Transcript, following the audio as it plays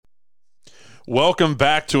Welcome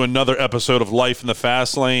back to another episode of Life in the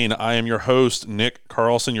Fast Lane. I am your host, Nick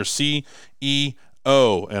Carlson, your CEO,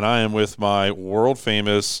 and I am with my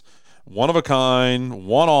world-famous, one-of-a-kind,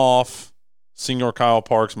 one-off, Senior Kyle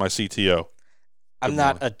Parks, my CTO. I'm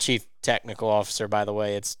not a chief technical officer, by the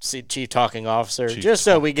way. It's chief talking officer, just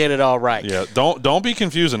so we get it all right. Yeah, don't be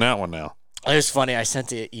confusing that one now. It was funny. I sent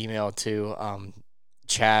the email to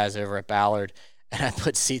Chaz over at Ballard, and I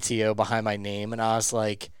put CTO behind my name, and I was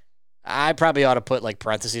like, I probably ought to put like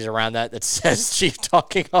parentheses around that says chief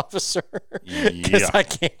talking officer, because I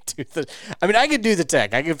can't do the. I mean, I can do the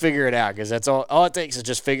tech. I can figure it out because that's all it takes is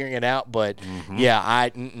just figuring it out. But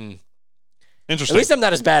Interesting. At least I'm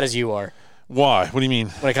not as bad as you are. Why? What do you mean?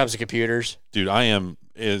 When it comes to computers, dude, I am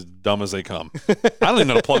as dumb as they come. I don't even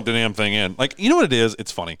know how to plug the damn thing in. Like, you know what it is?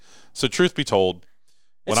 It's funny. So, truth be told,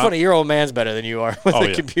 it's funny. Your old man's better than you are with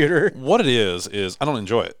a computer. What it is I don't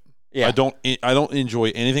enjoy it. Yeah. I don't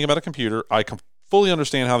enjoy anything about a computer. I fully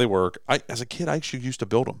understand how they work. As a kid, I actually used to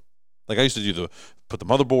build them. Like, I used to put the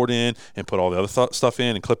motherboard in and put all the other stuff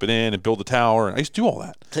in and clip it in and build the tower. And I used to do all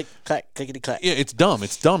that. Click, clack, clickety, clack. Yeah, it's dumb.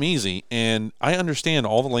 It's dumb easy. And I understand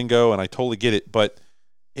all the lingo and I totally get it, but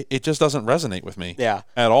it just doesn't resonate with me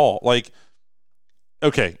at all. Like,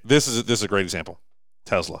 okay, this is a great example.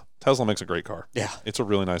 Tesla. Tesla makes a great car. Yeah. It's a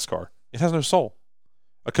really nice car. It has no soul.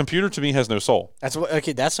 A computer to me has no soul. That's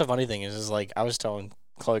the funny thing is like I was telling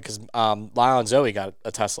Chloe because Lyle and Zoe got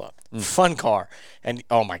a Tesla. Fun car. And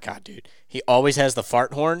oh my God, dude. He always has the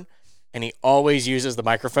fart horn and he always uses the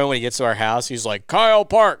microphone when he gets to our house. He's like, Kyle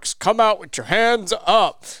Parks, come out with your hands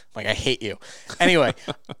up. I'm like, I hate you. Anyway,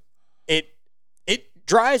 it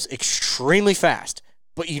drives extremely fast,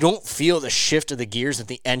 but you don't feel the shift of the gears of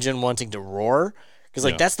the engine wanting to roar.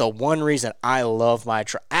 Because, that's the one reason I love my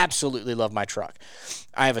truck. Absolutely love my truck.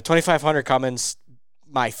 I have a 2500 Cummins,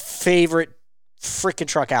 my favorite freaking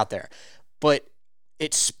truck out there. But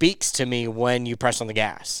it speaks to me when you press on the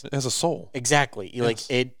gas. It has a soul. Exactly. Yes.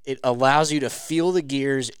 Like it allows you to feel the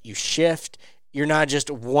gears. You shift. You're not just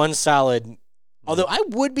one solid. Although I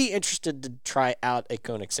would be interested to try out a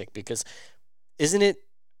Koenigsegg because isn't it?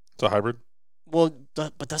 It's a hybrid. Well,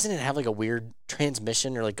 but doesn't it have like a weird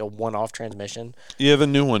transmission or like a one-off transmission? Yeah, the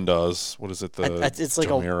new one does. What is it? It's like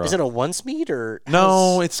is it a one-speed or?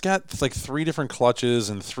 No, it's got like 3 different clutches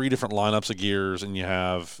and 3 different lineups of gears, and you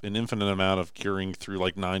have an infinite amount of gearing through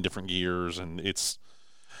like 9 different gears, and it's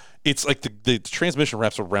like the transmission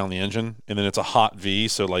wraps around the engine, and then it's a hot V,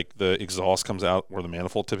 so like the exhaust comes out where the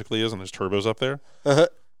manifold typically is, and there's turbos up there.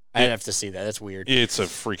 I'd have to see that. That's weird. It's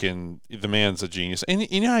the man's a genius. And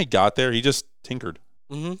you know how he got there? He just tinkered.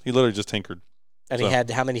 Mm-hmm. He literally just tinkered. And he had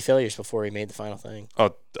how many failures before he made the final thing?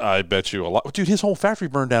 Oh, I bet you a lot. Dude, his whole factory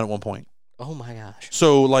burned down at one point. Oh, my gosh.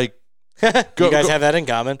 So, like... you guys have that in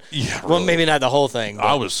common? Yeah. Well, maybe not the whole thing. But.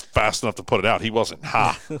 I was fast enough to put it out. He wasn't.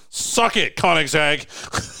 Ha! Suck it, Koenigsegg!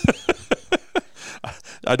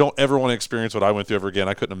 I don't ever want to experience what I went through ever again.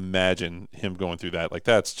 I couldn't imagine him going through that. Like,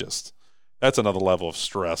 that's another level of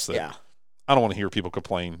stress that I don't want to hear people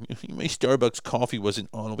complain. My Starbucks coffee wasn't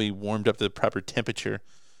all the way warmed up to the proper temperature.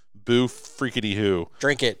 Boo freakity hoo.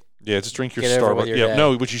 Drink it. Yeah, just drink your Starbucks. Yeah,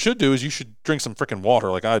 no, what you should do is you should drink some freaking water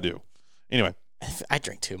like I do. Anyway. I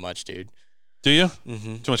drink too much, dude. Do you?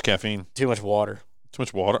 Mm-hmm. Too much caffeine. Too much water. Too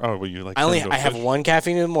much water? Oh, well, you like I have one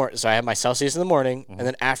caffeine in the morning. So I have my Celsius in the morning, and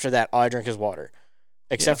then after that, all I drink is water.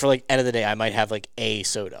 Except for like end of the day, I might have like a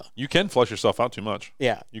soda. You can flush yourself out too much.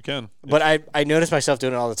 Yeah. You can. But I notice myself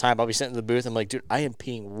doing it all the time. I'll be sitting in the booth. I'm like, dude, I am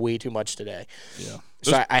peeing way too much today. Yeah.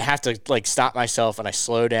 So I have to like stop myself and I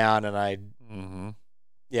slow down and I. Mm-hmm.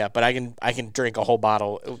 Yeah, but I can drink a whole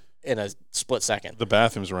bottle in a split second. The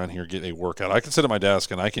bathrooms around here get a workout. I can sit at my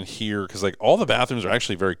desk and I can hear because like all the bathrooms are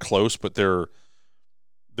actually very close, but they're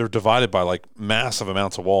divided by like massive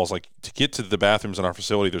amounts of walls. Like to get to the bathrooms in our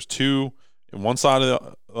facility, there's 2 in one side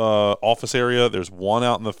of the office area. There's one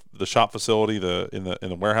out in the shop facility, in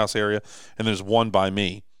the warehouse area, and there's one by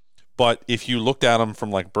me. But if you looked at them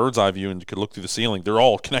from like bird's eye view and you could look through the ceiling, they're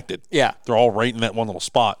all connected. Yeah, they're all right in that one little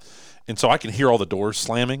spot. And so I can hear all the doors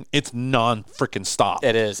slamming. It's non-freaking stop.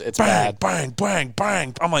 It is. It's bang, bad. Bang, bang,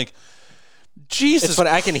 bang. I'm like, Jesus It's what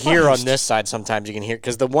I can Christ. hear on this side sometimes. You can hear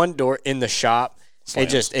because the one door in the shop,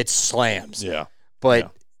 it slams. Yeah.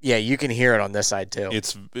 But yeah, you can hear it on this side too.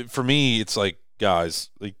 It's for me. It's like, guys,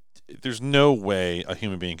 like, there's no way a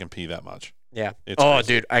human being can pee that much. Yeah. It's crazy.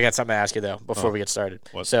 Dude, I got something to ask you though before we get started.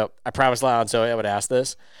 What? So I promised Lyle and Zoe I would ask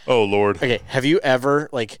this. Oh Lord. Okay. Have you ever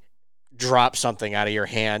like drop something out of your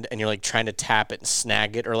hand and you're like trying to tap it and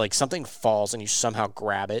snag it, or like something falls and you somehow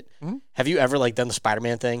grab it? Mm-hmm. Have you ever like done the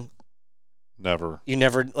Spider-Man thing? Never. You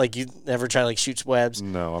never try to like shoot webs?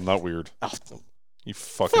 No, I'm not weird. Oh, You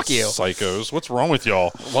fucking Fuck you. psychos. What's wrong with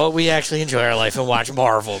y'all? Well, we actually enjoy our life and watch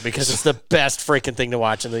Marvel because it's the best freaking thing to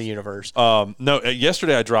watch in the universe. No,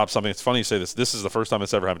 yesterday I dropped something. It's funny you say this. This is the first time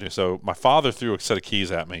it's ever happened to me. So my father threw a set of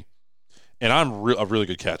keys at me, and I'm a really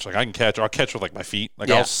good catch. Like I can catch. I'll catch with like my feet.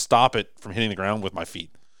 Like I'll stop it from hitting the ground with my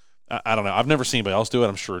feet. I don't know. I've never seen anybody else do it.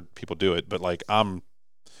 I'm sure people do it, but like I'm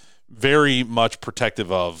very much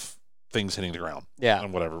protective of things hitting the ground. Yeah.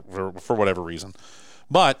 And whatever for whatever reason.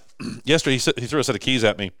 But yesterday he threw a set of keys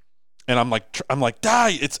at me, and I'm like,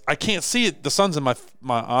 die! I can't see it. The sun's in my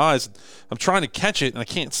eyes. I'm trying to catch it, and I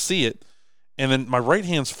can't see it. And then my right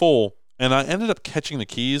hand's full, and I ended up catching the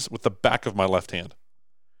keys with the back of my left hand.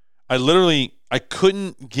 I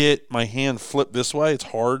couldn't get my hand flipped this way. It's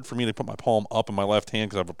hard for me to put my palm up in my left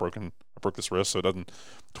hand because I broke this wrist, so it doesn't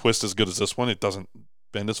twist as good as this one. It doesn't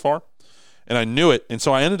bend as far, and I knew it, and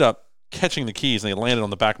so I ended up catching the keys, and they landed on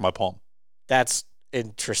the back of my palm. That's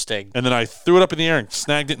interesting. And then I threw it up in the air and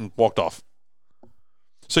snagged it and walked off.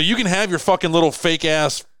 So you can have your fucking little fake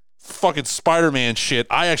ass fucking Spider-Man shit.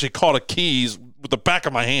 I actually caught a keys with the back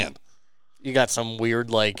of my hand. You got some weird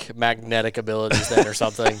like magnetic abilities then or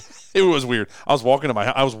something. It was weird. I was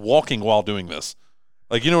walking while doing this.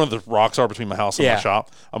 Like, you know where the rocks are between my house and my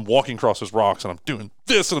shop? I'm walking across those rocks and I'm doing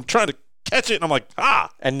this and I'm trying to catch it and I'm like,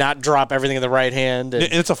 and not drop everything in the right hand. And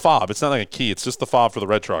it's a fob. It's not like a key. It's just the fob for the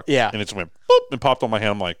red truck. Yeah. And it just went boop and popped on my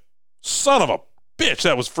hand. I'm like, son of a bitch,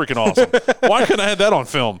 that was freaking awesome. Why couldn't I have that on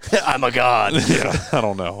film? I'm a god. Yeah, I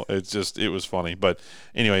don't know. It was funny. But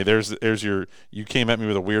anyway, there's you came at me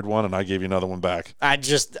with a weird one and I gave you another one back. I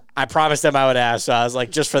promised them I would ask. So I was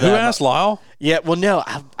like, just for that. Who asked, Lyle? Yeah, well, no,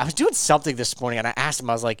 I was doing something this morning and I asked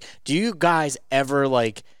him, I was like, do you guys ever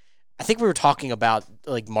like, I think we were talking about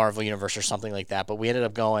like Marvel Universe or something like that, but we ended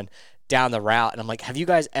up going down the route and I'm like, have you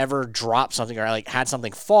guys ever dropped something or like had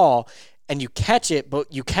something fall and you catch it,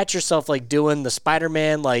 but you catch yourself like doing the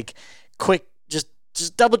Spider-Man, like quick, just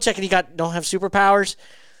double checking you don't have superpowers?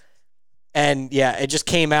 And yeah, it just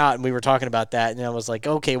came out and we were talking about that and I was like,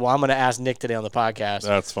 okay, well, I'm going to ask Nick today on the podcast.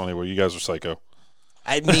 That's funny. Well, you guys are psycho.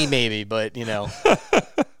 Me maybe, but you know,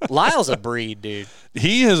 Lyle's a breed, dude.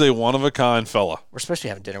 He is a one-of-a-kind fella. We're supposed to be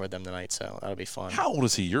having dinner with them tonight, so that'll be fun. How old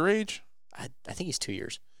is he? Your age? I think he's 2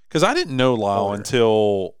 years. Because I didn't know Lyle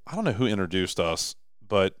until, I don't know who introduced us,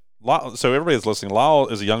 but Lyle, so everybody that's listening, Lyle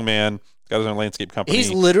is a young man, got his own landscape company.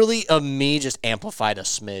 He's literally me just amplified a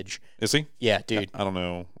smidge. Is he? Yeah, dude. I don't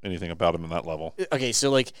know anything about him in that level. Okay, so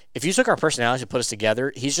like, if you took our personalities and put us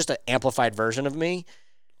together, he's just an amplified version of me.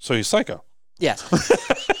 So he's psycho. Yes.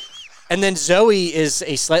 And then Zoe is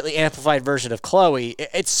a slightly amplified version of Chloe.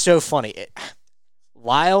 It's so funny.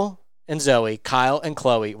 Lyle and Zoe, Kyle and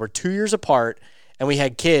Chloe were 2 years apart, and we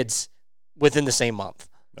had kids within the same month.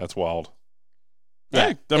 That's wild. Yeah,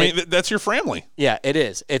 hey, I mean, that's your family. Yeah, it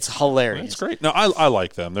is. It's hilarious. It's great. No, I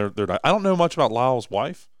like them. They're not, I don't know much about Lyle's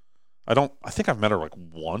wife. I think I've met her like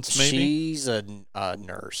once, maybe. She's a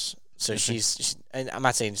nurse. So she's and I'm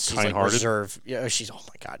not saying she's like reserved. Yeah, she's, oh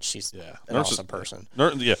my God, she's an awesome person.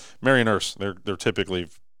 Mary Nurse. They're typically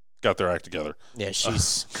got their act together. Yeah,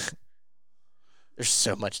 she's. There's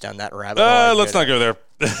so much down that rabbit hole. Let's not go there.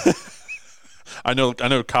 I know.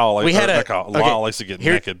 Kyle. Lyle likes to get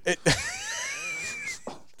naked.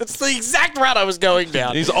 That's the exact route I was going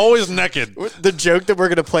down. He's always naked. The joke that we're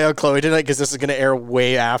going to play on Chloe tonight, because this is going to air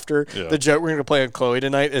way after, the joke we're going to play on Chloe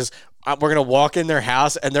tonight is we're going to walk in their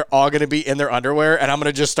house and they're all going to be in their underwear and I'm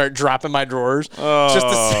going to just start dropping my drawers just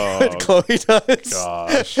to see what Chloe does.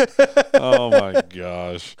 Gosh. Oh, my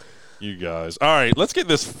gosh. You guys. All right, let's get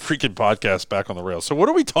this freaking podcast back on the rails. So what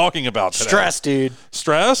are we talking about today? Stress, dude.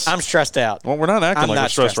 Stress? I'm stressed out. Well, we're not acting like we're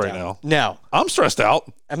stressed right now. No. I'm stressed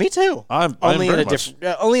out. Me too. I'm only very in a different,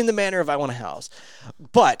 only in the manner of I want a house.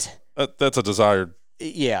 But that's a desired,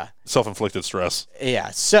 self-inflicted stress. Yeah.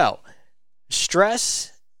 So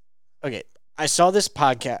stress. Okay, I saw this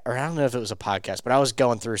podcast, or I don't know if it was a podcast, but I was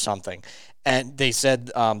going through something, and they said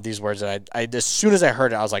these words, and I as soon as I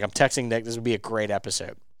heard it, I was like, I'm texting Nick. This would be a great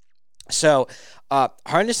episode. So,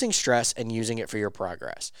 harnessing stress and using it for your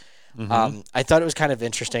progress. Mm-hmm. I thought it was kind of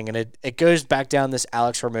interesting, and it goes back down this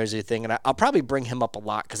Alex Hormozy thing, and I'll probably bring him up a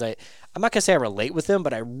lot because I'm not going to say I relate with him,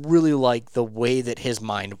 but I really like the way that his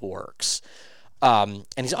mind works. And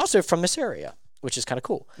he's also from this area, which is kind of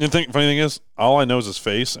cool. The funny thing is, all I know is his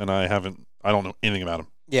face, and I don't know anything about him.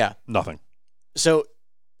 Yeah. Nothing. So,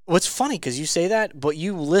 what's funny, because you say that, but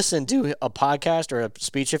you listened to a podcast or a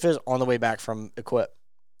speech of his on the way back from Equip.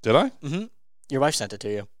 Did I? Mm-hmm. Your wife sent it to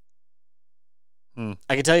you.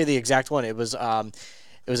 I can tell you the exact one. It was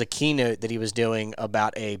a keynote that he was doing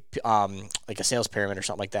about a like a sales pyramid or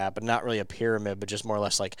something like that, but not really a pyramid, but just more or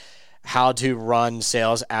less like how to run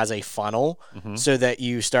sales as a funnel Mhm. so that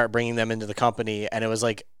you start bringing them into the company. And it was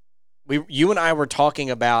like, you and I were talking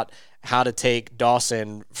about how to take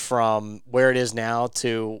Dawson from where it is now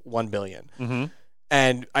to 1 billion. Mhm.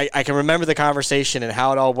 And I can remember the conversation and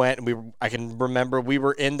how it all went. And I can remember we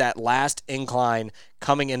were in that last incline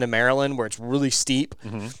coming into Maryland where it's really steep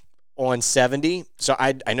Mhm. on 70. So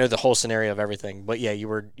I know the whole scenario of everything. But yeah, you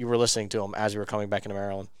were listening to him as we were coming back into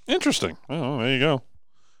Maryland. Interesting. Oh, there you go.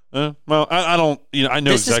 Well, I don't. I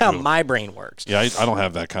know This exactly. is how my brain works. Yeah, I don't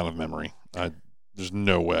have that kind of memory. There's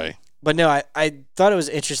no way. But no, I thought it was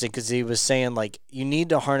interesting because he was saying, like, you need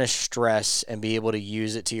to harness stress and be able to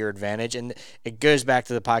use it to your advantage. And it goes back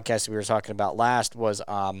to the podcast we were talking about last was,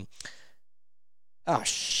 oh,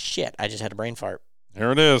 shit, I just had a brain fart.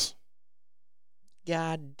 Here it is.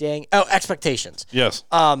 God dang. Oh, expectations. Yes.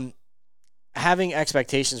 Having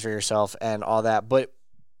expectations for yourself and all that. But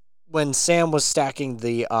when Sam was stacking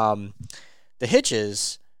the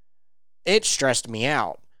hitches, it stressed me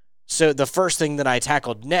out. So the first thing that I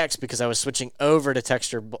tackled next, because I was switching over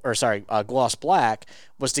to gloss black,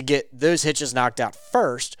 was to get those hitches knocked out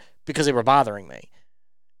first because they were bothering me.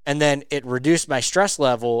 And then it reduced my stress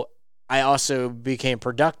level. I also became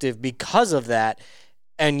productive because of that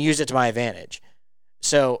and used it to my advantage.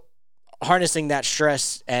 So harnessing that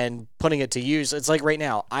stress and putting it to use, it's like right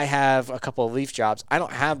now, I have a couple of leaf jobs. I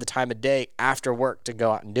don't have the time of day after work to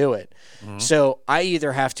go out and do it. Mm-hmm. So I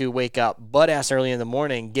either have to wake up butt-ass early in the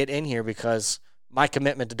morning, get in here because my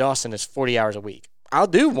commitment to Dawson is 40 hours a week. I'll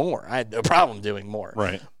do more. I have no problem doing more.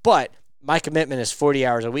 Right. But my commitment is 40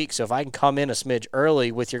 hours a week. So if I can come in a smidge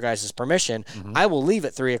early with your guys' permission, I will leave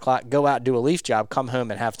at 3 o'clock, go out, do a leaf job, come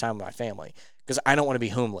home and have time with my family because I don't want to be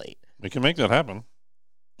home late. We can make that happen.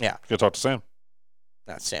 Yeah. Go talk to Sam.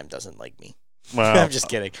 No, Sam doesn't like me. Well, I'm just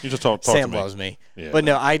kidding. You just talk Sam to me. loves me. Yeah, but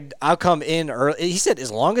no, I'll come in early. He said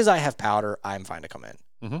as long as I have powder, I'm fine to come in.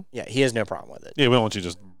 Mm-hmm. Yeah, he has no problem with it. Yeah, we don't want you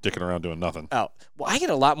just dicking around doing nothing. Oh, well, I get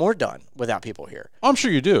a lot more done without people here. I'm sure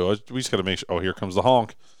you do. We just got to make sure. Oh, here comes the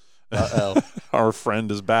honk. Uh-oh. Our friend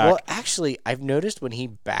is back. Well, actually, I've noticed when he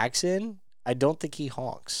backs in, I don't think he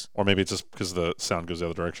honks. Or maybe it's just because the sound goes the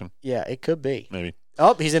other direction. Yeah, it could be. Maybe.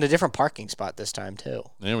 Oh, he's in a different parking spot this time, too.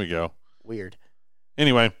 There we go. Weird.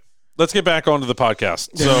 Anyway, let's get back onto the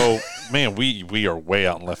podcast. So, man, we are way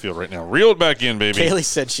out in left field right now. Reel it back in, baby. Kaylee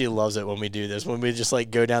said she loves it when we do this, when we just like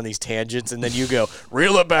go down these tangents and then you go,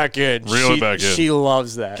 reel it back in. Reel it back in. She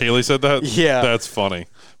loves that. Kaylee said that? Yeah. That's funny.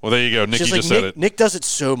 Well, there you go. Nikki just said it. Nick does it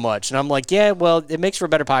so much. And I'm like, yeah, well, it makes for a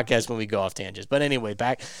better podcast when we go off tangents. But anyway,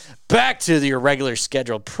 back to your regular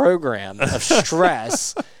scheduled program of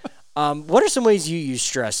stress. What are some ways you use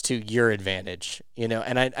stress to your advantage? And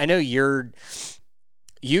I know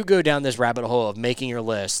you go down this rabbit hole of making your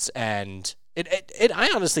lists, and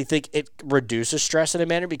I honestly think it reduces stress in a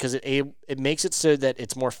manner because it makes it so that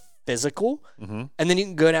it's more physical, and then you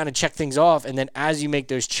can go down and check things off, and then as you make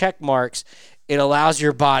those check marks, it allows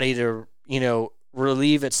your body to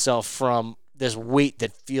relieve itself from this weight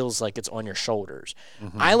that feels like it's on your shoulders.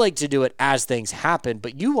 I like to do it as things happen,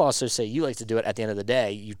 but you also say you like to do it at the end of the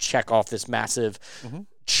day. You check off this massive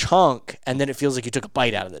chunk, and then it feels like you took a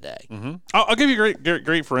bite out of the day. I'll give you a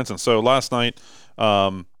great for instance. So last night,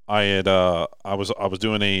 I was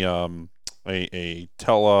doing a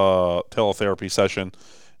teletherapy session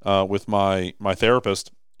with my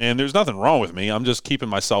therapist, and there's nothing wrong with me. I'm just keeping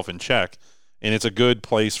myself in check, and it's a good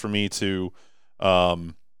place for me to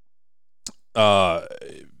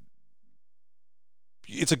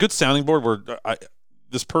it's a good sounding board where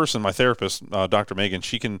this person, my therapist, Dr. Megan,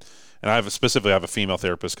 she can, and I have a female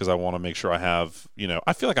therapist because I want to make sure I have,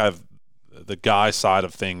 I feel like I have the guy side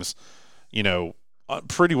of things,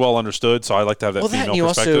 pretty well understood. So I like to have that female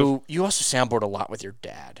perspective. You also soundboard a lot with your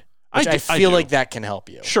dad, which I feel like that can help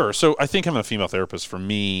you. Sure. So I think having a female therapist for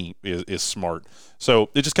me is smart. So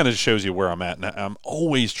it just kind of shows you where I'm at. And I'm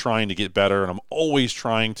always trying to get better, and I'm always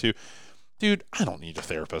trying to. Dude, I don't need a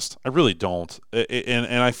therapist. I really don't.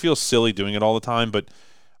 And I feel silly doing it all the time, but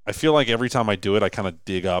I feel like every time I do it, I kind of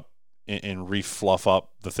dig up and refluff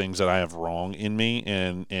up the things that I have wrong in me,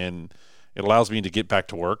 and it allows me to get back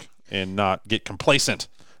to work and not get complacent.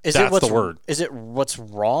 That's the word. Is it what's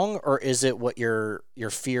wrong, or is it what your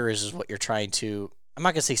fear is what you're trying to, I'm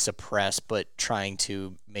not going to say suppress, but trying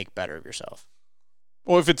to make better of yourself?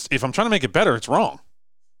 Well, if I'm trying to make it better, it's wrong.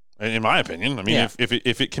 In my opinion, I mean, yeah.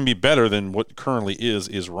 if it can be better than what currently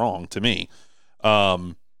is wrong to me.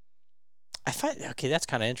 I find that's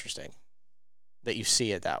kind of interesting that you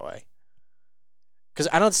see it that way, because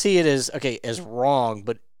I don't see it as wrong,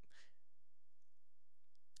 but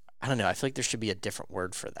I don't know. I feel like there should be a different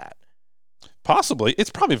word for that. Possibly,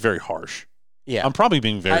 it's probably very harsh. Yeah. I'm probably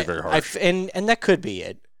being very, very harsh. And that could be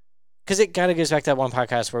it. Because it kind of goes back to that one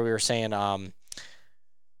podcast where we were saying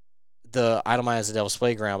the idle mind is the devil's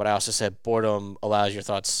playground, but I also said boredom allows your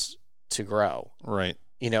thoughts to grow. Right.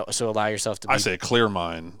 So allow yourself to be. I say a clear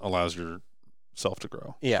mind allows yourself to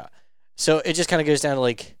grow. Yeah. So it just kind of goes down to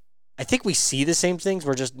like, I think we see the same things.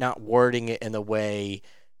 We're just not wording it in the way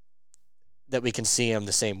that we can see them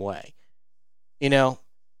the same way. I don't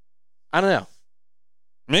know.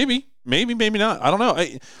 Maybe not. I don't know.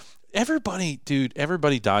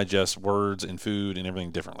 Everybody digests words and food and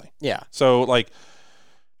everything differently. Yeah. So, like,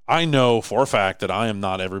 I know for a fact that I am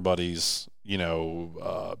not everybody's,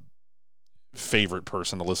 favorite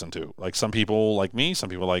person to listen to. Like, some people like me, some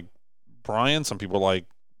people like Brian, some people like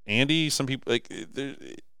Andy, some people like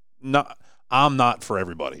I'm not for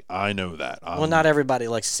everybody. I know that. Not everybody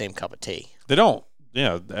likes the same cup of tea. They don't.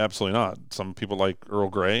 Yeah, absolutely not. Some people like Earl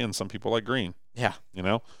Grey and some people like green. Yeah.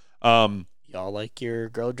 Y'all like your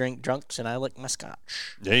girl drink drunks and I like my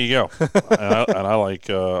scotch. There you go. and I like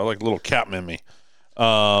little Captain in me.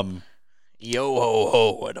 Yo ho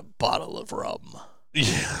ho and a bottle of rum.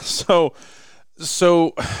 Yeah. So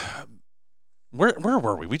where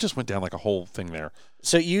were we? We just went down like a whole thing there.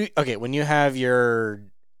 So when you have your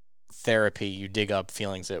therapy, you dig up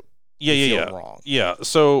feelings that feel wrong. Yeah.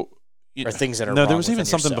 So or things that are no, wrong there was even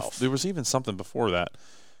something. Yourself. There was even something before that,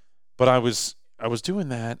 but I was doing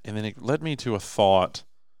that, and then it led me to a thought.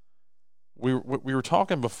 We were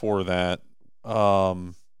talking before that.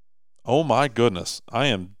 Oh my goodness, I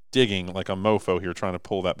am digging like a mofo here, trying to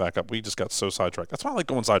pull that back up. We just got so sidetracked. That's why I like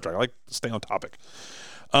going sidetracked. I like to stay on topic.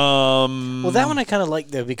 Well, that one I kind of like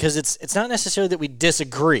though, because it's not necessarily that we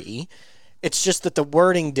disagree. It's just that the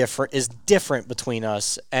wording is different between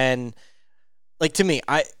us, and like to me,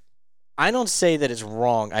 I don't say that it's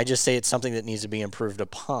wrong. I just say it's something that needs to be improved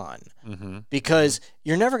upon. Mm-hmm. Because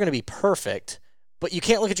you're never going to be perfect, but you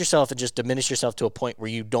can't look at yourself and just diminish yourself to a point where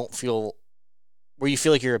you feel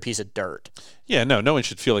like you're a piece of dirt. Yeah, no one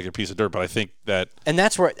should feel like a piece of dirt, but I think that and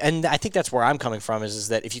I think that's where I'm coming from is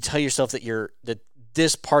that if you tell yourself that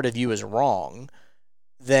this part of you is wrong,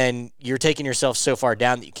 then you're taking yourself so far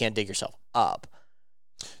down that you can't dig yourself up.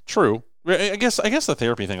 True. I guess the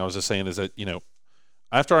therapy thing I was just saying is that,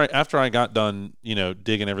 after I got done,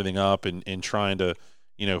 digging everything up and trying to,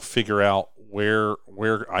 figure out where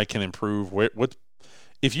I can improve, what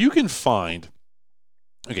if you can find.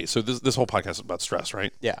 Okay, so this whole podcast is about stress,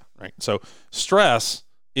 right? Yeah. Right. So stress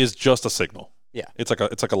is just a signal. Yeah. It's like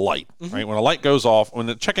a light, mm-hmm. right? When a light goes off, when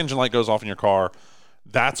the check engine light goes off in your car,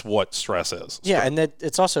 that's what stress is. Yeah, and that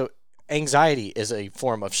it's also anxiety is a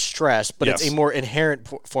form of stress, but yes. It's a more inherent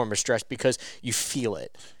form of stress because you feel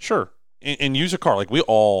it. Sure. And use a car. Like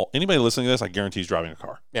anybody listening to this, I guarantee is driving a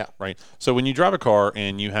car. Yeah. Right. So when you drive a car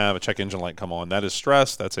and you have a check engine light come on, that is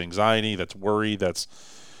stress. That's anxiety. That's worry. That's.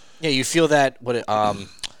 Yeah, you feel that. Where's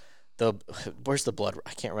the blood?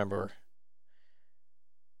 I can't remember.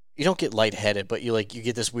 You don't get lightheaded, but you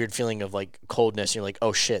get this weird feeling of like coldness. You're like,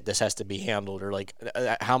 oh shit, this has to be handled, or like,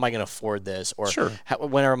 how am I going to afford this, or sure.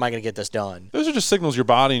 When am I going to get this done? Those are just signals your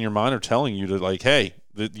body and your mind are telling you to like, hey,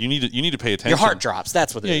 you need to pay attention. Your heart drops.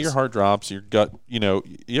 That's what it is. Yeah, your heart drops. Your gut. You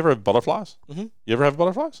ever have butterflies? Mm-hmm. You ever have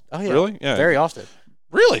butterflies? Oh yeah, really? Yeah, very often.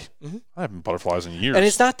 Really? Mm-hmm. I haven't butterflies in years. And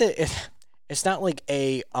it's not that. It's not like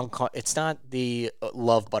it's not the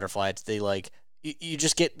love butterfly. It's the like you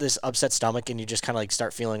just get this upset stomach and you just kind of like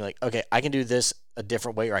start feeling like, okay, I can do this a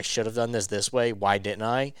different way, or I should have done this way. Why didn't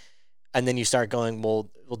I? And then you start going, well,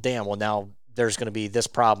 damn. Well, now there's going to be this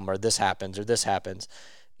problem, or this happens, or this happens.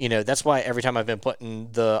 That's why every time I've been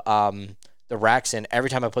putting the racks in, every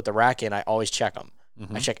time I put the rack in, I always check them.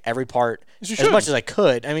 Mm-hmm. I check every part as much as I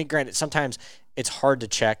could. I mean, granted, sometimes it's hard to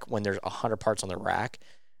check when there's 100 parts on the rack.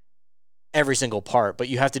 Every single part, but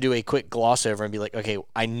you have to do a quick gloss over and be like, okay,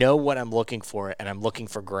 I know what I'm looking for, and I'm looking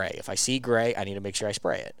for gray. If I see gray, I need to make sure I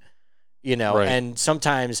spray it. Right. And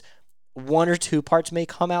sometimes 1 or 2 parts may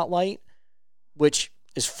come out light, which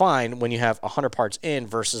is fine when you have 100 parts in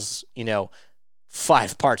versus,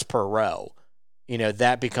 5 parts per row.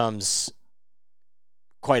 That becomes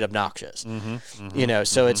quite obnoxious. Mm-hmm, mm-hmm,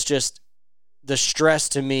 So mm-hmm. it's just the stress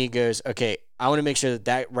to me goes, okay, I want to make sure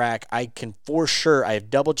that rack, I can for sure, I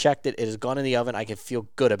have double checked it. It has gone in the oven. I can feel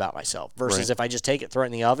good about myself. Versus right. if I just take it, throw it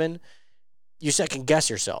in the oven, you second guess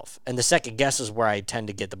yourself. And the second guess is where I tend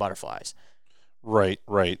to get the butterflies. Right.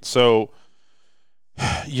 So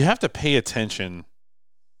you have to pay attention.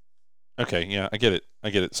 Okay. Yeah, I get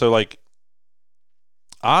it. So like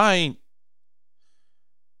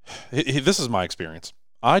this is my experience.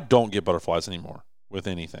 I don't get butterflies anymore with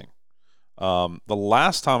anything. The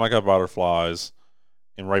last time I got butterflies,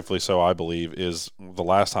 and rightfully so, I believe, is the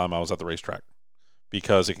last time I was at the racetrack.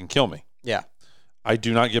 because it can kill me. Yeah. I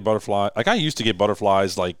do not get butterflies. Like I used to get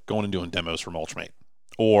butterflies like going and doing demos for Mulchmate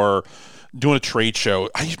or doing a trade show.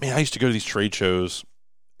 I used to go to these trade shows.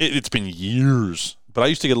 It's been years, but I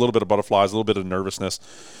used to get a little bit of butterflies, a little bit of nervousness.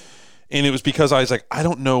 And it was because I was like, I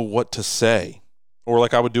don't know what to say. Or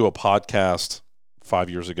like I would do a podcast 5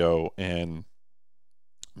 years ago and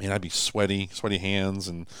man, I'd be sweaty hands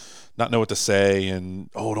and not know what to say and,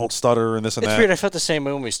 oh, don't stutter and this and It's that. weird. I felt the same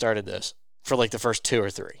way when we started this for like the first 2 or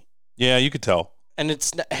 3. Yeah, you could tell. And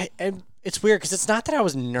it's weird because it's not that I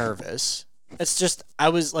was nervous. It's just I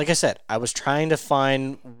was, like I said, I was trying to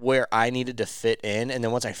find where I needed to fit in. And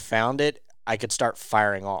then once I found it, I could start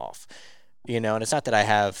firing off. And it's not that I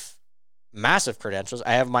have massive credentials.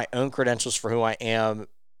 I have my own credentials for who I am,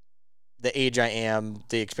 the age I am,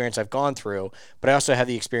 the experience I've gone through. But I also have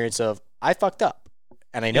the experience of I fucked up.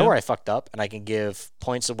 And I know where I fucked up. And I can give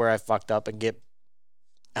points of where I fucked up and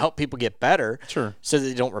help people get better. Sure. So that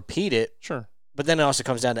they don't repeat it. Sure. But then it also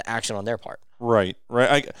comes down to action on their part. Right.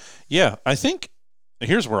 I think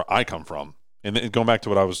here's where I come from. And then going back to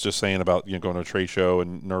what I was just saying about going to a trade show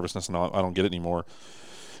and nervousness and all, I don't get it anymore.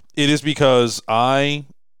 It is because I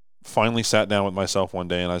finally sat down with myself one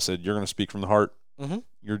day and I said, you're going to speak from the heart. Mm-hmm.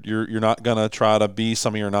 You're not going to try to be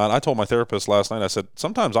something you're not. I told my therapist last night, I said,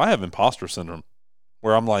 sometimes I have imposter syndrome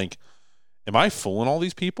where I'm like, am I fooling all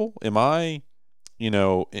these people? Am I,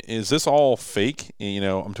 is this all fake?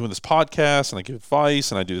 I'm doing this podcast and I give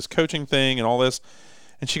advice and I do this coaching thing and all this.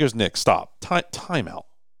 And she goes, Nick, stop. Time out.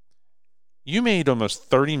 You made almost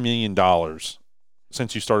 $30 million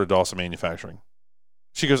since you started Dawson Manufacturing.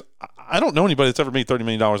 She goes, I don't know anybody that's ever made $30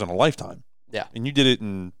 million in a lifetime. Yeah. And you did it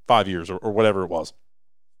in 5 years or whatever it was.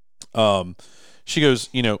 She goes,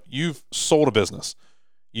 you've sold a business.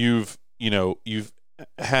 You've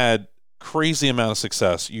had crazy amount of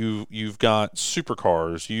success. You've got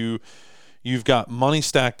supercars. You've got money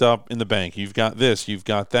stacked up in the bank. You've got this. You've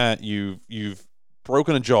got that. You've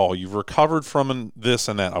broken a jaw. You've recovered from this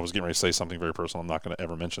and that. I was getting ready to say something very personal. I'm not going to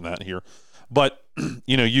ever mention that here. But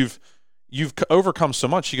you've overcome so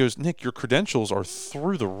much. She goes, Nick, your credentials are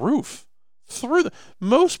through the roof.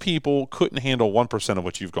 Most people couldn't handle 1% of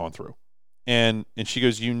what you've gone through. And she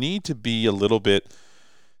goes, you need to be a little bit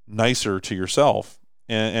nicer to yourself.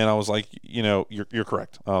 And I was like, you're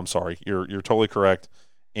correct. I'm sorry. You're totally correct.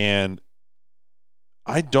 And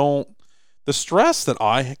the stress that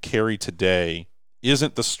I carry today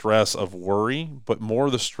isn't the stress of worry, but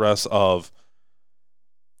more the stress of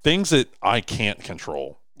things that I can't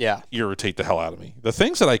control. Yeah. Irritate the hell out of me. The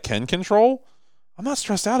things that I can control, I'm not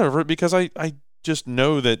stressed out over it because I just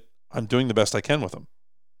know that I'm doing the best I can with them.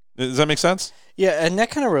 Does that make sense? Yeah, and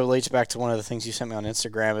that kind of relates back to one of the things you sent me on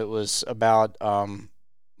Instagram. It was about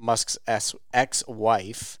Musk's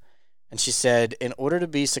ex-wife, and she said, in order to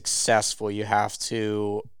be successful, you have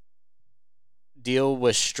to deal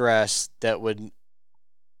with stress that would,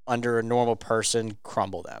 under a normal person,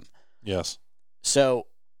 crumble them. Yes. So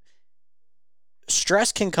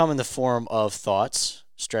stress can come in the form of thoughts.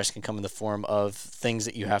 Stress can come in the form of things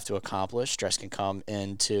that you have to accomplish. Stress can come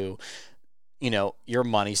into, your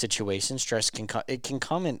money situation. Stress can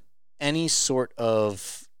come in any sort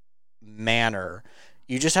of manner.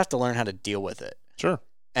 You just have to learn how to deal with it. Sure.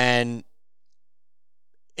 And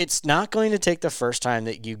it's not going to take the first time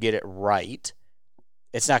that you get it right.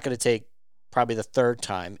 It's not going to take probably the third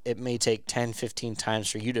time. It may take 10, 15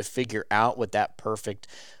 times for you to figure out what that perfect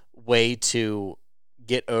way to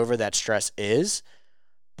get over that stress is.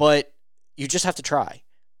 But you just have to try.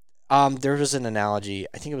 There was an analogy.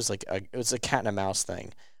 I think it was it was a cat and a mouse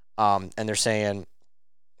thing. And they're saying,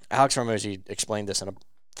 Alex Hormozi explained this in a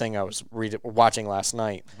thing I was watching last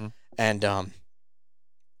night. Mm-hmm. And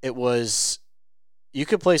it was, you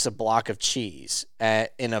could place a block of cheese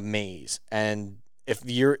in a maze. And if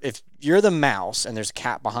you're the mouse and there's a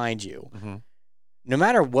cat behind you, mm-hmm. no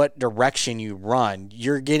matter what direction you run,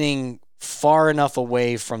 you're getting far enough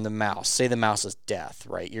away from the mouse. Say the mouse is death,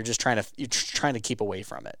 right? You're trying to keep away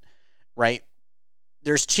from it, right?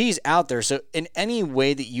 There's cheese out there, so in any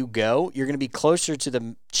way that you go, you're going to be closer to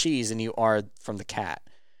the cheese than you are from the cat.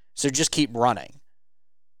 So just keep running,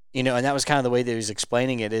 and that was kind of the way that he was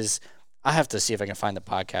explaining it. Is I have to see if I can find the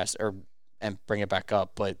podcast and bring it back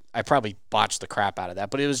up, but I probably botched the crap out of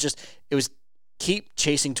that. But it was keep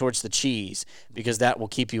chasing towards the cheese because that will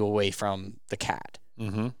keep you away from the cat.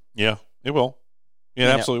 Mm-hmm. Yeah. It will. Yeah,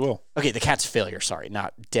 it absolutely will. Okay, the cat's failure, sorry,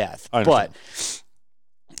 not death. But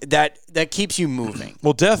that keeps you moving.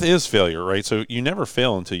 Well, death is failure, right? So you never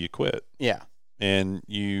fail until you quit. Yeah. And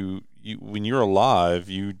you when you're alive,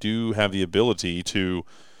 you do have the ability to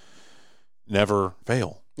never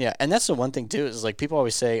fail. Yeah, and that's the one thing too, is like people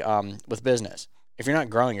always say with business, If you're not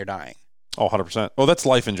growing, you're dying. Oh, 100%. Well, that's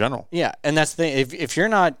life in general. Yeah, and that's the thing. If you're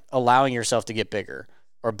not allowing yourself to get bigger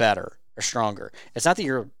or better or stronger, it's not that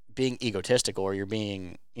you're being egotistical or you're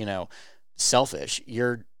being, selfish.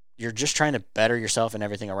 You're just trying to better yourself and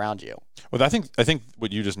everything around you. Well, I think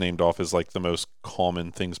what you just named off is like the most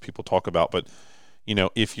common things people talk about. But,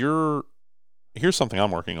 if here's something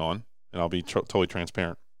I'm working on, and I'll be totally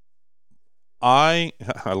transparent. I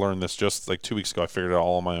learned this just like 2 weeks ago. I figured it out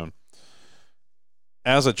all on my own.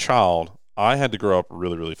 As a child, I had to grow up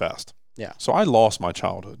really, really fast. Yeah. So I lost my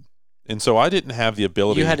childhood. And so I didn't have the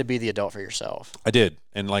ability. You had to be the adult for yourself. I did.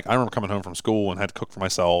 And like I remember coming home from school and had to cook for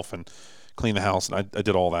myself and clean the house. And I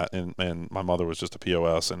did all that. And my mother was just a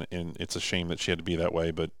POS. And it's a shame that she had to be that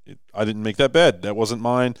way. But I didn't make that bed. That wasn't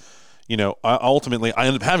mine. I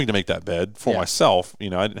ended up having to make that bed for myself. I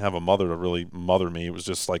didn't have a mother to really mother me. It was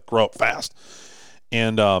just like grow up fast.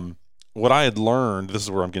 And what I had learned, this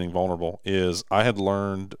is where I'm getting vulnerable, is I had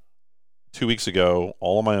learned 2 weeks ago,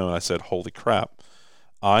 all on my own. I said, holy crap,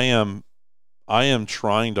 I am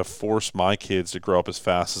trying to force my kids to grow up as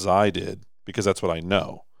fast as I did because that's what I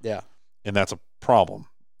know. Yeah. And that's a problem.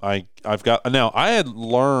 I had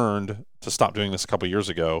learned to stop doing this a couple of years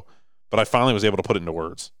ago, but I finally was able to put it into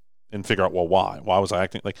words and figure out, well, why? Why was I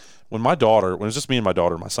acting like when it was just me and my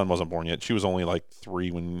daughter, my son wasn't born yet. She was only like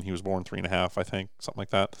 3 when he was born, 3.5, I think, something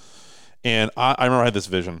like that. And I remember I had this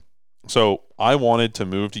vision. So I wanted to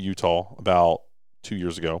move to Utah about 2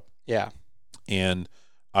 years ago. Yeah. And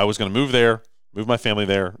I was going to move there, move my family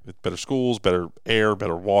there, better schools, better air,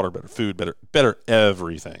 better water, better food, better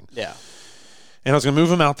everything. Yeah. And I was going to move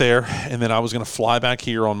them out there, and then I was going to fly back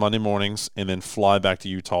here on Monday mornings and then fly back to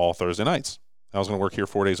Utah Thursday nights. I was going to work here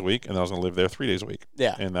 4 days a week, and then I was going to live there 3 days a week.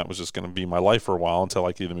 Yeah. And that was just going to be my life for a while until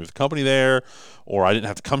I could either move the company there or I didn't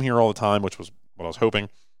have to come here all the time, which was what I was hoping.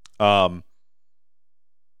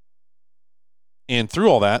 And through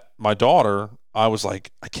all that, my daughter, I was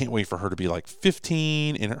like, I can't wait for her to be like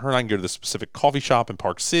 15, and her and I can go to this specific coffee shop in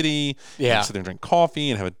Park City. Yeah. And sit there and drink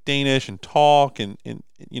coffee and have a Danish and talk and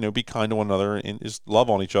be kind to one another and just love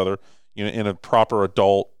on each other, in a proper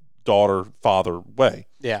adult daughter-father way.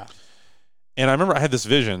 Yeah. And I remember I had this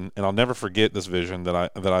vision, and I'll never forget this vision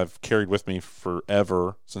that I've carried with me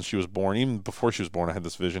forever since she was born. Even before she was born, I had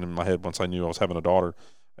this vision in my head once I knew I was having a daughter.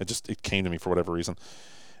 It came to me for whatever reason.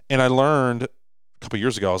 And I learned a couple of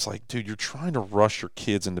years ago, I was like, dude, you're trying to rush your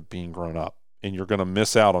kids into being grown up, and you're going to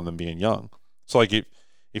miss out on them being young. So like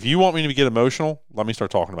if you want me to get emotional, let me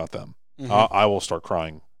start talking about them. Mm-hmm. I will start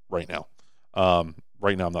crying right now.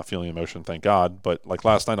 Right now I'm not feeling emotion, thank God. But like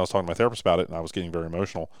last night I was talking to my therapist about it, and I was getting very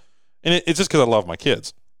emotional. And it's just because I love my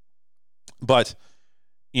kids. But,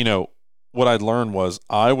 what I'd learned was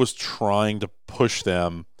I was trying to push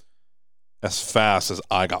them as fast as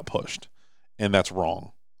I got pushed. And that's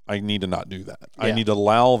wrong. I need to not do that. Yeah. I need to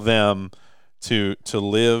allow them to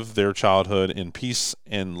live their childhood in peace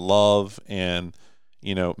and love and,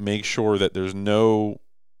 make sure that there's no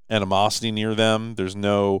animosity near them. There's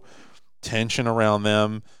no tension around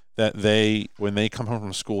them. That when they come home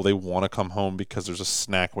from school, they want to come home because there's a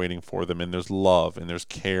snack waiting for them, and there's love and there's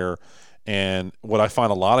care. And what I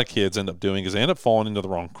find a lot of kids end up doing is they end up falling into the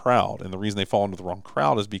wrong crowd. And the reason they fall into the wrong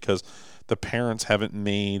crowd is because the parents haven't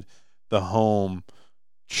made the home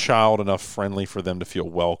child enough friendly for them to feel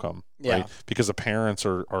welcome. Yeah. Right? Because the parents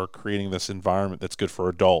are creating this environment that's good for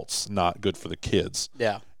adults, not good for the kids.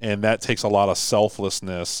 Yeah. And that takes a lot of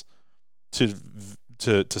selflessness to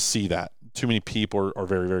see that. Too many people are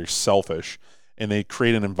very, very selfish, and they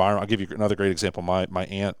create an environment. I'll give you another great example. My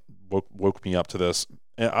aunt woke me up to this.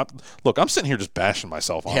 And I'm sitting here just bashing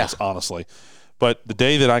myself, honestly. But the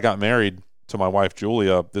day that I got married to my wife,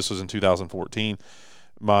 Julia, this was in 2014,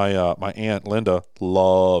 my aunt, Linda,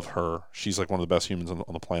 love her. She's like one of the best humans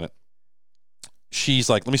on the planet. She's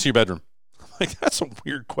like, let me see your bedroom. I'm like, that's a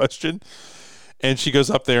weird question. And she goes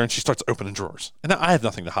up there and she starts opening drawers. And I have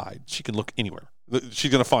nothing to hide. She can look anywhere.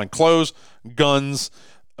 She's going to find clothes, guns,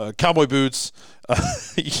 cowboy boots.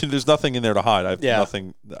 There's nothing in there to hide. I have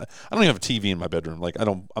nothing. I don't even have a TV in my bedroom. Like I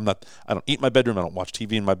don't eat in my bedroom. I don't watch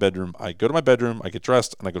TV in my bedroom. I go to my bedroom, I get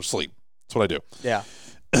dressed, and I go to sleep. That's what I do. Yeah.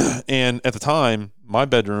 And at the time, my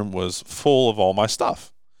bedroom was full of all my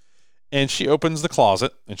stuff. And she opens the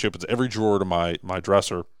closet and she opens every drawer to my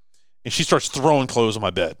dresser, and she starts throwing clothes on my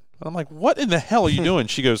bed. And I'm like, what in the hell are you doing?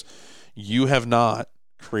 She goes, you have not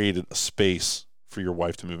created a space for your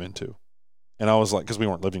wife to move into. And I was like, because we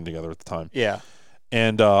weren't living together at the time. Yeah.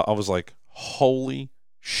 And I was like, holy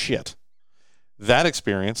shit. That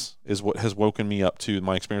experience is what has woken me up to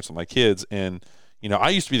my experience with my kids. And, I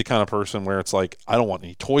used to be the kind of person where it's like, I don't want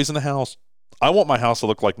any toys in the house. I want my house to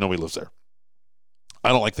look like nobody lives there. I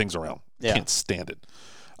don't like things around. Yeah. Can't stand it.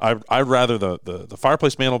 I'd rather the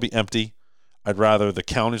fireplace mantle be empty. I'd rather the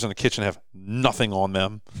counters in the kitchen have nothing on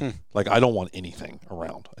them. Like, I don't want anything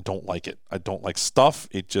around. I don't like it. I don't like stuff.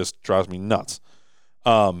 It just drives me nuts.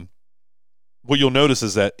 What you'll notice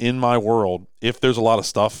is that in my world, if there's a lot of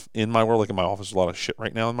stuff in my world, like in my office, there's a lot of shit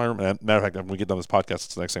right now in my room. And matter of fact, when we get done this podcast,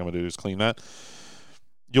 it's the next thing I'm going to do is clean that.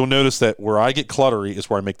 You'll notice that where I get cluttery is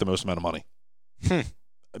where I make the most amount of money.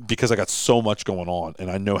 Because I got so much going on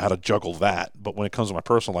and I know how to juggle that. But when it comes to my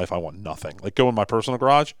personal life, I want nothing. Like, go in my personal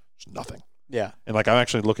garage, there's nothing. Yeah. And like, I'm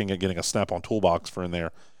actually looking at getting a Snap-on toolbox for in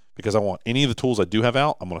there because I want any of the tools I do have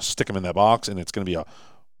out, I'm going to stick them in that box, and it's going to be a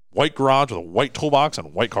white garage with a white toolbox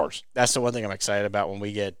and white cars. That's the one thing I'm excited about when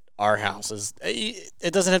we get our house. Is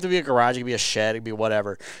it doesn't have to be a garage, it can be a shed, it can be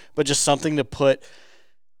whatever, but just something to put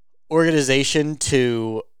organization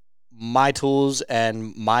to my tools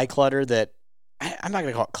and my clutter that I'm not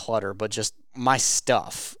going to call it clutter, but just my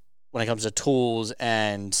stuff when it comes to tools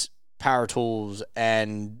and power tools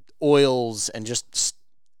and oils and just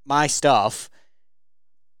my stuff.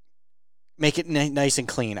 Make it nice and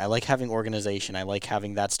clean. I like having organization. I like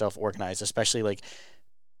having that stuff organized, especially like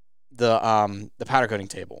the powder coating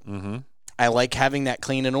table. Mm-hmm. I like having that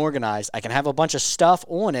clean and organized. I can have a bunch of stuff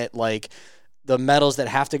on it, like the metals that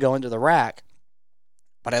have to go into the rack,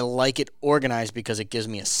 but I like it organized because it gives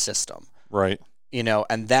me a system. Right. You know,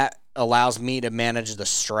 and that allows me to manage the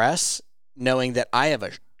stress, knowing that I have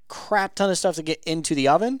a crap ton of stuff to get into the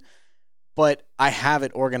oven, but I have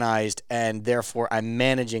it organized, and therefore I'm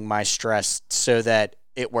managing my stress so that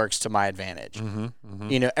it works to my advantage. Mm-hmm. Mm-hmm.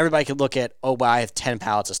 You know, everybody could look at, oh, well, I have 10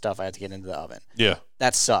 pallets of stuff I have to get into the oven. Yeah.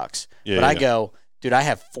 That sucks. Yeah, but I go, dude, I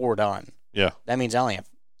have 4 done. Yeah. That means I only have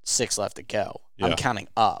 6 left to go. Yeah. I'm counting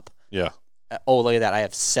up. Yeah. Oh, look at that. I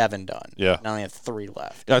have 7 done. Yeah. And I only have 3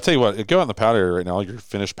 left. Yeah, I tell you what, go out in the powder area right now, your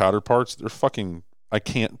finished powder parts, they're fucking, I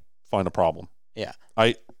can't find a problem. Yeah.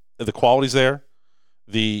 The quality's there.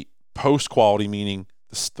 The post quality, meaning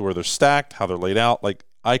where they're stacked, how they're laid out, like,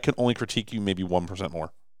 I can only critique you maybe 1%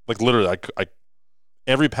 more. Like, literally,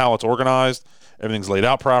 every pallet's organized, everything's laid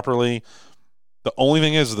out properly. The only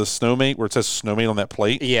thing is the Snowmate, where it says Snowmate on that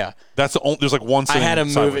plate. Yeah. That's the only, there's like one I sitting had to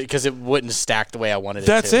move sideways. it because it wouldn't stack the way I wanted it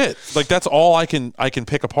That's to. it. Like, that's all I can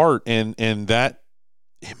pick apart. And that,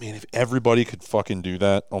 man, if everybody could fucking do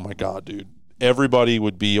that, oh my God, dude. Everybody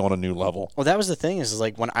would be on a new level. Well, that was the thing is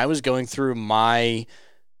like when I was going through my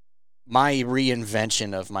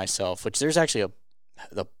reinvention of myself, which there's actually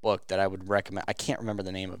the book that I would recommend. I can't remember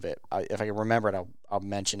the name of it. If I can remember it, I'll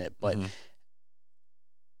mention it. But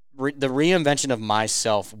the reinvention of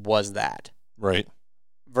myself was that. Right.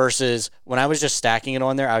 Versus when I was just stacking it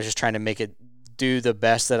on there, I was just trying to make it do the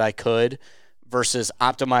best that I could versus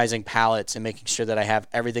optimizing pallets and making sure that I have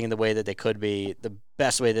everything in the way that they could be, the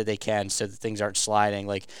best way that they can so that things aren't sliding.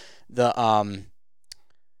 Like the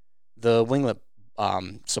winglet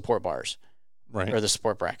support bars, Right. or the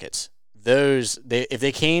support brackets. Those, if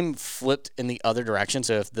they came flipped in the other direction,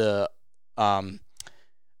 so if the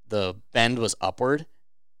bend was upward,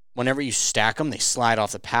 whenever you stack them, they slide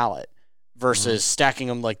off the pallet. Versus stacking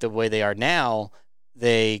them like the way they are now,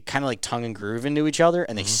 they kind of like tongue and groove into each other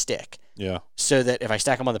and they stick. Yeah. So that if I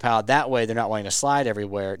stack them on the pallet that way, they're not wanting to slide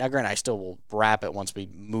everywhere. Now, granted, I still will wrap it once we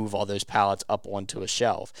move all those pallets up onto a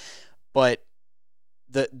shelf. But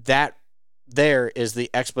that there is the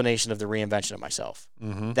explanation of the reinvention of myself.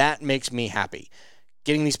 Mm-hmm. That makes me happy.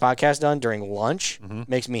 Getting these podcasts done during lunch Mm-hmm.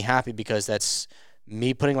 makes me happy because that's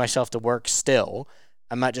me putting myself to work still.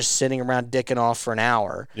 I'm not just sitting around dicking off for an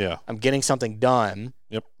hour. Yeah. I'm getting something done.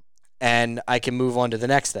 Yep. And I can move on to the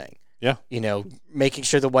next thing. Yeah. You know, making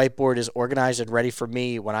sure the whiteboard is organized and ready for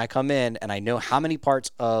me when I come in, and I know how many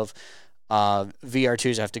parts of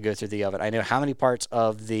VR2s have to go through the oven. I know how many parts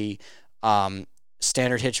of the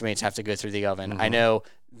standard Hitchmates have to go through the oven. Mm-hmm. I know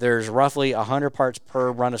there's roughly 100 parts per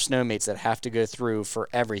run of Snowmates that have to go through for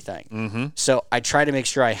everything. Mm-hmm. So I try to make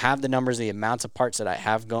sure I have the numbers, the amounts of parts that I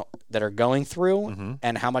have that are going through, Mm-hmm.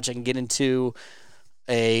 and how much I can get into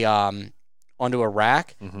a onto a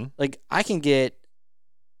rack. Mm-hmm. Like I can get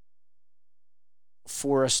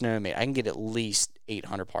for a Snowmate, I can get at least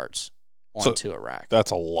 800 parts onto a rack.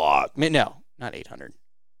 That's a lot. I mean, no, not 800.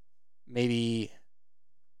 Maybe,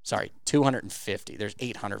 sorry, 250. There's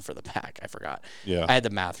 800 for the pack. I forgot. Yeah. I had the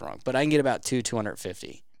math wrong, but I can get about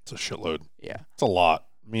 250. It's a shitload. Yeah. It's a lot.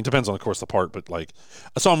 I mean, it depends on, of course, the part, but like,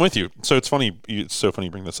 so I'm with you. So it's funny. It's so funny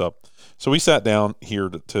you bring this up. So we sat down here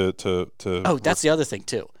to Oh, that's the other thing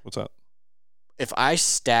too. What's that? If I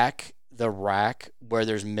stack the rack where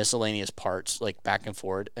there's miscellaneous parts like back and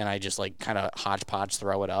forward, and I just like kind of hodgepodge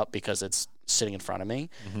throw it up because it's sitting in front of me.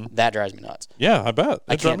 That drives me nuts. Yeah, I bet.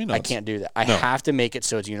 That drives me nuts. I can't do that. I have to make it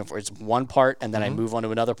so it's uniform. It's one part, and then I move on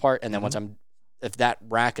to another part, and then if that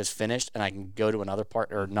rack is finished and I can go to another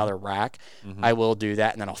part or another rack, I will do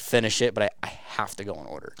that, and then I'll finish it, but I have to go in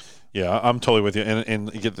order. Yeah, I'm totally with you. And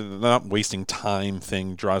the not wasting time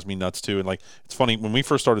thing drives me nuts too. And like, it's funny, when we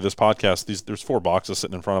first started this podcast, there's 4 boxes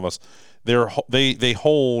sitting in front of us. They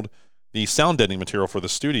hold the sound deadening material for the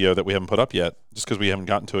studio that we haven't put up yet, just because we haven't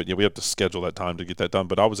gotten to it yet. We have to schedule that time to get that done.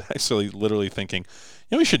 But I was actually literally thinking,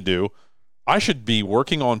 I should be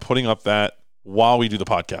working on putting up that while we do the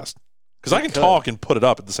podcast. Because I can talk and put it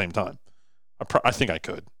up at the same time. I think I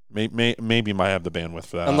could. Maybe might have the bandwidth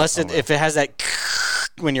for that. Unless if it has that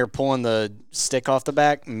when you're pulling the stick off the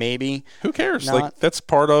back, maybe. Who cares? Like, that's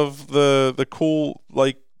part of the cool,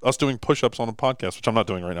 like, us doing push-ups on a podcast, which I'm not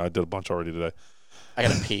doing right now. I did a bunch already today. I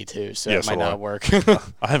got to pee, too, so it might not work.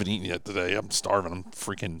 I haven't eaten yet today. I'm starving. I'm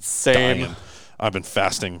freaking dying. I've been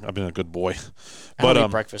fasting. I've been a good boy. I don't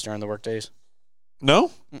eat breakfast during the work days.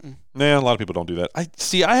 No? Nah, a lot of people don't do that. I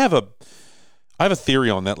have a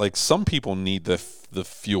theory on that. Like, some people need the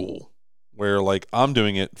fuel, where, like, I'm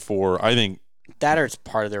doing it for, I think. That or it's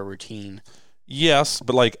part of their routine. Yes,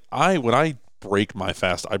 but, like, when I break my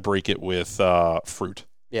fast, I break it with fruit.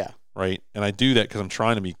 Yeah. Right? And I do that because I'm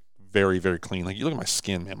trying to be very, very clean. Like, you look at my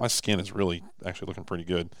skin, man. My skin is really actually looking pretty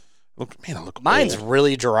good. I look Mine's old.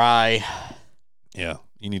 really dry. Yeah.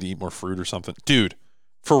 You need to eat more fruit or something. Dude,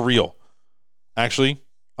 for real. Actually,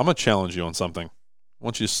 I'm going to challenge you on something. I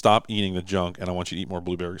want you to stop eating the junk, and I want you to eat more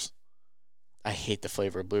blueberries. I hate the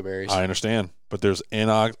flavor of blueberries. I understand. But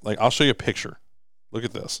I'll show you a picture. Look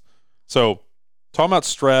at this. So, talking about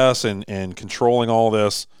stress and controlling all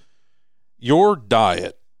this, your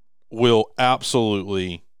diet will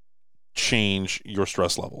absolutely change your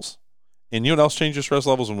stress levels. And you know what else changes your stress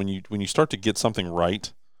levels? And when you start to get something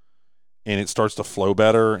right and it starts to flow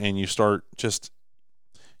better and you just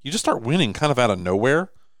start winning kind of out of nowhere.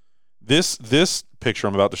 This picture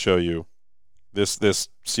I'm about to show you, this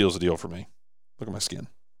seals the deal for me. Look at my skin.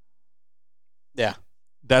 Yeah.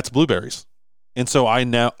 That's blueberries. And so I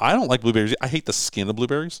don't like blueberries. I hate the skin of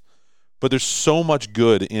blueberries, but there's so much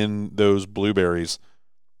good in those blueberries.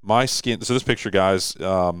 My skin. So this picture, guys,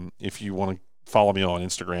 if you want to follow me on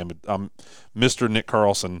Instagram, I'm Mr. Nick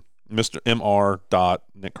Carlson, Mr. Mr.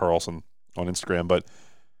 Nick Carlson on Instagram. But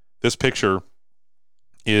this picture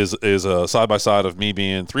is a side by side of me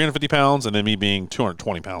being 350 pounds and then me being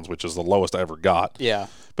 220 pounds, which is the lowest I ever got. Yeah.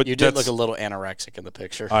 But you did look a little anorexic in the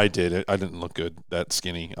picture. I did. I didn't look good. That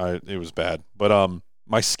skinny. It was bad. But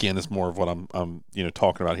my skin is more of what I'm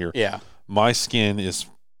talking about here. Yeah. My skin is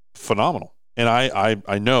phenomenal. And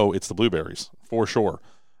I know it's the blueberries for sure.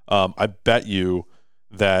 I bet you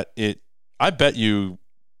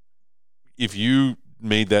if you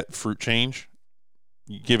made that fruit change,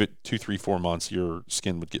 you give it 2, 3, 4 months, your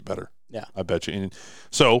skin would get better. Yeah. I bet you. And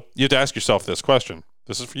so you have to ask yourself this question.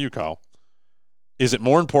 This is for you, Kyle. Is it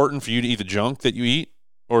more important for you to eat the junk that you eat,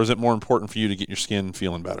 or is it more important for you to get your skin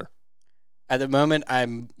feeling better? At the moment,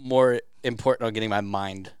 I'm more important on getting my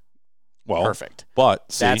mind perfect.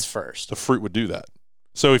 But see, that's first. The fruit would do that.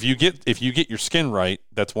 So if you get your skin right,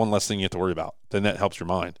 that's one less thing you have to worry about. Then that helps your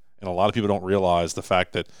mind. And a lot of people don't realize the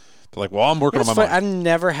fact that they're like, well, I'm working on my mind. I've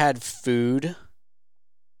never had food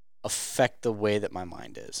affect the way that my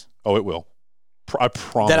mind is. Oh, it will. I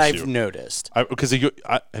promise that I've noticed. Because have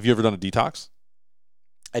you ever done a detox?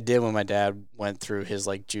 I did when my dad went through his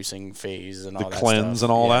like juicing phase and all that stuff. The cleanse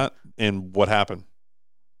and all that. And what happened?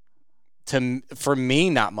 For me,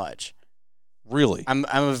 not much. Really? I'm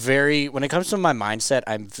when it comes to my mindset,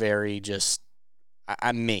 I'm very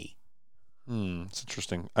I'm me. It's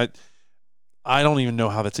interesting. I don't even know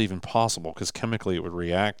how that's even possible because chemically it would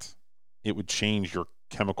react. It would change your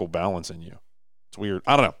chemical balance in you. It's weird.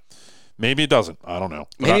 I don't know. Maybe it doesn't. I don't know.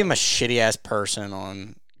 Maybe I'm a shitty ass person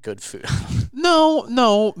on good food.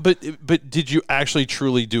 No. But did you actually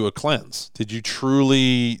truly do a cleanse? Did you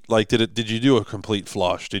truly did you do a complete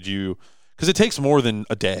flush? Did you? Because it takes more than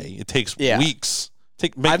a day. It takes weeks.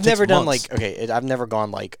 I've never done I've never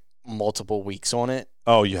gone like multiple weeks on it.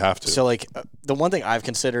 Oh, you have to. So the one thing I've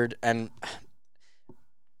considered, and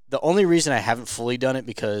the only reason I haven't fully done it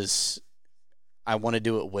because I want to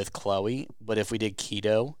do it with Chloe. But if we did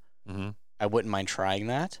keto, I wouldn't mind trying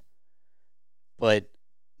that. But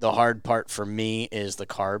the hard part for me is the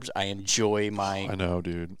carbs. I enjoy my. I know,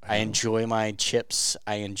 dude. I enjoy my chips.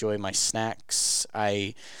 I enjoy my snacks.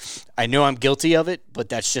 I know I'm guilty of it, but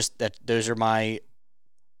that's just that. Those are my.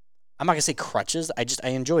 I'm not gonna say crutches. I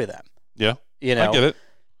enjoy them. Yeah, I get it.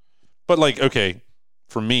 But okay,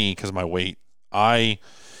 for me, because of my weight, I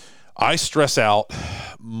I stress out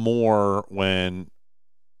more when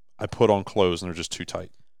I put on clothes and they're just too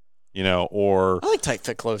tight, or I like tight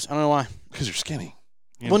fit clothes. I don't know why. because you're skinny.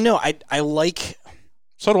 Well, no, I like.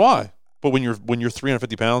 So do I. But when you're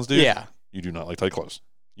 350 pounds, dude, Yeah. you do not like tight clothes.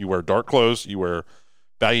 You wear dark clothes. You wear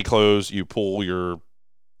baggy clothes. You pull your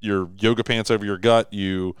yoga pants over your gut.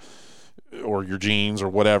 Or your jeans or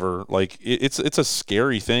whatever. Like it's a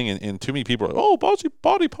scary thing, and too many people are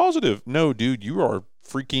body positive. No, dude, you are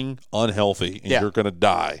freaking unhealthy, and you're gonna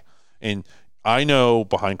die. And I know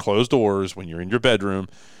behind closed doors, when you're in your bedroom,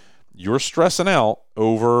 you're stressing out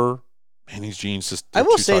over these jeans just. I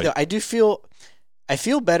will say tight. though, I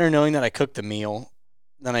feel better knowing that I cooked the meal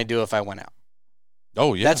than I do if I went out.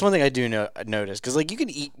 Oh yeah, that's one thing I do notice because like you can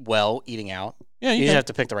eat well eating out. Yeah, you just have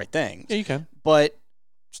to pick the right things. Yeah, you can. But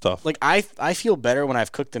stuff like I feel better when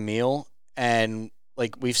I've cooked the meal and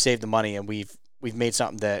like we've saved the money and we've made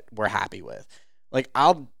something that we're happy with. Like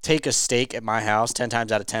I'll take a steak at my house 10 times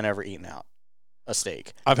out of 10 over eating out a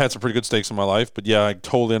steak. I've had some pretty good steaks in my life, but yeah, I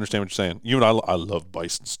totally understand what you're saying. You and I love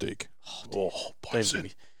bison steak. Bison.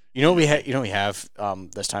 You know what we have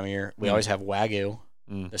this time of year? We always have Wagyu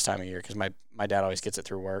this time of year because my dad always gets it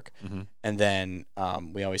through work. Mm-hmm. And then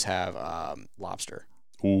we always have lobster.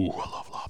 Ooh, I love lobster.